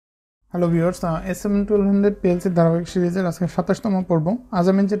Hello viewers, S7-1200 PLC ধারাবাহিক সিরিজের আজকে 27তম পর্ব। আজ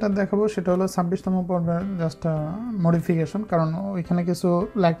আমি যেটা দেখাবো সেটা হলো 26তম পর্বের জাস্ট মডিফিকেশন, কারণ ওইখানে কিছু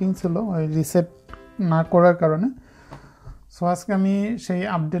ল্যাকিং ছিল ওই রিসেট না করার কারণে। সো আজকে আমি সেই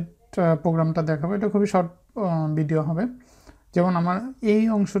আপডেট প্রোগ্রামটা দেখাবো। এটা খুবই শর্ট ভিডিও হবে। যেমন আমার এই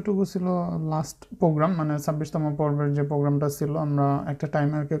অংশটুকু ছিল লাস্ট প্রোগ্রাম, মানে 26তম পর্বের যে প্রোগ্রামটা ছিল, আমরা একটা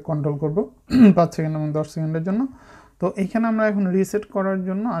টাইমারকে কন্ট্রোল করব 5 সেকেন্ড এবং 10 সেকেন্ডের জন্য। তো এইখানে আমরা এখন রিসেট করার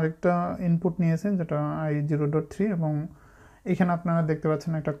জন্য আরেকটা ইনপুট নিয়েছেন, যেটা i0.3, এবং এখানে আপনারা দেখতে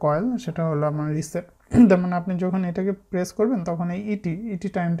পাচ্ছেন একটা কয়েল, সেটা হলো আমার রিসেট। তার মানে আপনি যখন এটাকে প্রেস করবেন তখন এই ইটি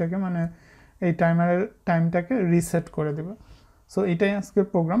টাইমটাকে, মানে এই টাইমারের টাইমটাকে রিসেট করে দেবে। সো এটাই আজকের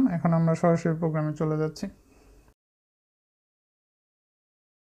প্রোগ্রাম। এখন আমরা সরাসরি প্রোগ্রামে চলে যাচ্ছি।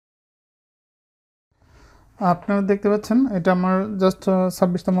 আপনারা দেখতে পাচ্ছেন এটা আমার জাস্ট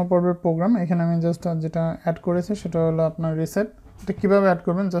 26তম পর্বের প্রোগ্রাম। এখানে আমি জাস্ট যেটা অ্যাড করেছি সেটা হলো আপনার রিসেট। এটা কীভাবে অ্যাড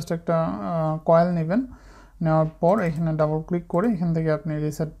করবেন, জাস্ট একটা কয়েল নেবেন, নেওয়ার পর এখানে ডাবল ক্লিক করে এখান থেকে আপনি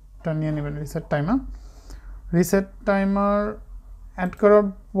রিসেটটা নিয়ে নেবেন, রিসেট টাইমার অ্যাড করার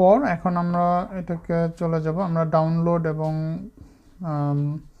পর এখন আমরা এটাকে চলে যাব, আমরা ডাউনলোড এবং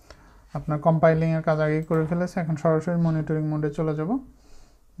আপনার কম্পাইলিংয়ের কাজ আগেই করে ফেলেছি। এখন সরাসরি মনিটরিং মোডে চলে যাব।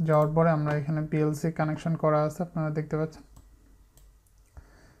 যাওয়ার পরে আমরা এখানে পিএলসি কানেকশন করা আছে, আপনারা দেখতে পাচ্ছেন।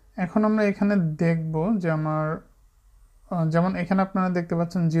 এখন আমরা এখানে দেখব যে আমার যেমন এখানে আপনারা দেখতে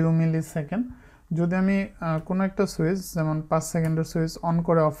পাচ্ছেন 0 মিলি সেকেন্ড। যদি আমি কোনো একটা সুইচ, যেমন 5 সেকেন্ডের সুইচ অন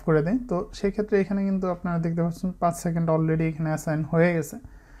করে অফ করে দিই, তো সেই ক্ষেত্রে এখানে কিন্তু আপনারা দেখতে পাচ্ছেন 5 সেকেন্ড অলরেডি এখানে অ্যাসাইন হয়ে গেছে।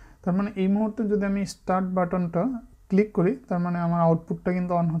 তার মানে এই মুহূর্তে যদি আমি স্টার্ট বাটনটা ক্লিক করি, তার মানে আমার আউটপুটটা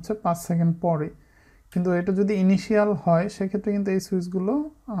কিন্তু অন হচ্ছে 5 সেকেন্ড পরে। কিন্তু এটা যদি ইনিশিয়াল হয় সেক্ষেত্রে কিন্তু এই সুইচগুলো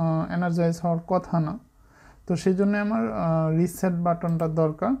এনার্জাইজ হওয়ার কথা না। তো সেই জন্য আমার রিসেট বাটনটা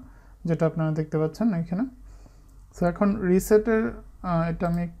দরকার, যেটা আপনারা দেখতে পাচ্ছেন এখানে। সো এখন রিসেটের এটা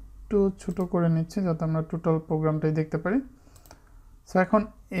আমি একটু ছোটো করে নিচ্ছি যাতে আমরা টোটাল প্রোগ্রামটাই দেখতে পারি। সো এখন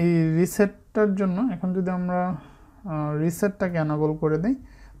এই রিসেটটার জন্য এখন যদি আমরা রিসেটটাকে অ্যানাবল করে দিই,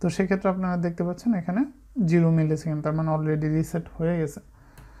 তো সেক্ষেত্রে আপনারা দেখতে পাচ্ছেন এখানে 0 মিলি সেকেন্ড, তার মানে অলরেডি রিসেট হয়ে গেছে।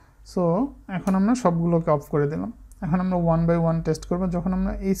 সো এখন আমরা সবগুলোকে অফ করে দিলাম। এখন আমরা 1 বাই 1 টেস্ট করব। যখন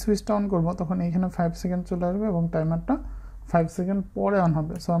আমরা এই সুইচটা অন করব তখন এইখানে 5 সেকেন্ড চলে আসবে এবং টাইমারটা 5 সেকেন্ড পরে অন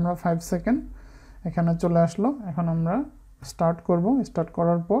হবে। সো আমরা 5 সেকেন্ড এখানে চলে আসলো। এখন আমরা স্টার্ট করব। স্টার্ট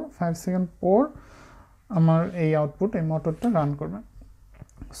করার পর 5 সেকেন্ড পর আমার এই আউটপুট, এই মোটরটা রান করবে।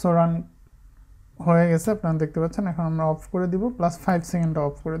 সো রান হয়ে গেছে, আপনারা দেখতে পাচ্ছেন। এখন আমরা অফ করে দিব, প্লাস 5 সেকেন্ডটা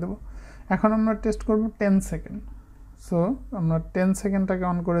অফ করে দেব। এখন আমরা টেস্ট করব 10 সেকেন্ড। সো আমরা 10 সেকেন্ডটাকে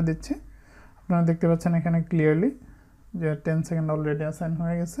অন করে দিচ্ছি। আপনারা দেখতে পাচ্ছেন এখানে ক্লিয়ারলি যে 10 সেকেন্ড অলরেডি অ্যাসাইন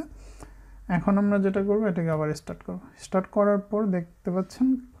হয়ে গেছে। এখন আমরা যেটা করব, এটাকে আবার স্টার্ট করব। স্টার্ট করার পর দেখতে পাচ্ছেন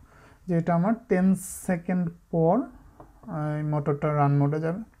যে এটা আমার 10 সেকেন্ড পর এই মোটরটা রান মোডে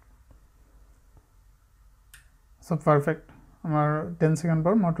যাবে। সো পারফেক্ট, আমার 10 সেকেন্ড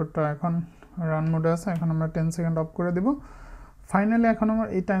পর মোটরটা এখন রান মোডে আছে। এখন আমরা 10 সেকেন্ড অফ করে দিব। ফাইনালি এখন আমার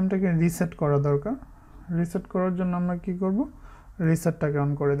এই টাইমটাকে রিসেট করা দরকার। রিসেট করার জন্য আমরা কি করব, রিসেটটাকে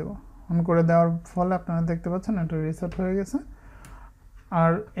অন করে দেব। অন করে দেওয়ার ফলে আপনারা দেখতে পাচ্ছেন এটা রিসেট হয়ে গেছে।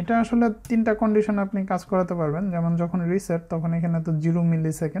 আর এটা আসলে 3টা কন্ডিশন আপনি কাজ করাতে পারবেন। যেমন যখন রিসেট, তখন এখানে তো 0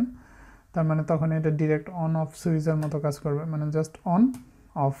 মিলি সেকেন্ড, তার মানে তখন এটা ডিরেক্ট অন অফ সুইচের মতো কাজ করবে, মানে জাস্ট অন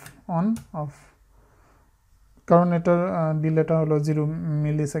অফ, কারণ এটার ডিলেটা হলো 0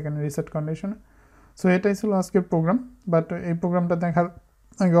 মিলি সেকেন্ড রিসেট কন্ডিশন। সো এটাই ছিল আজকের প্রোগ্রাম। বাট এই প্রোগ্রামটা দেখার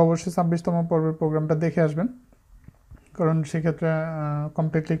আগে অবশ্যই 26তম পর্বের প্রোগ্রামটা দেখে আসবেন, কারণ সেক্ষেত্রে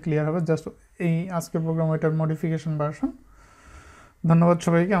কমপ্লিটলি ক্লিয়ার হবে। জাস্ট এই আজকের প্রোগ্রাম, ওইটার মডিফিকেশন ভার্সন। ধন্যবাদ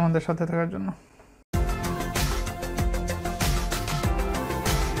সবাইকে আমাদের সাথে থাকার জন্য।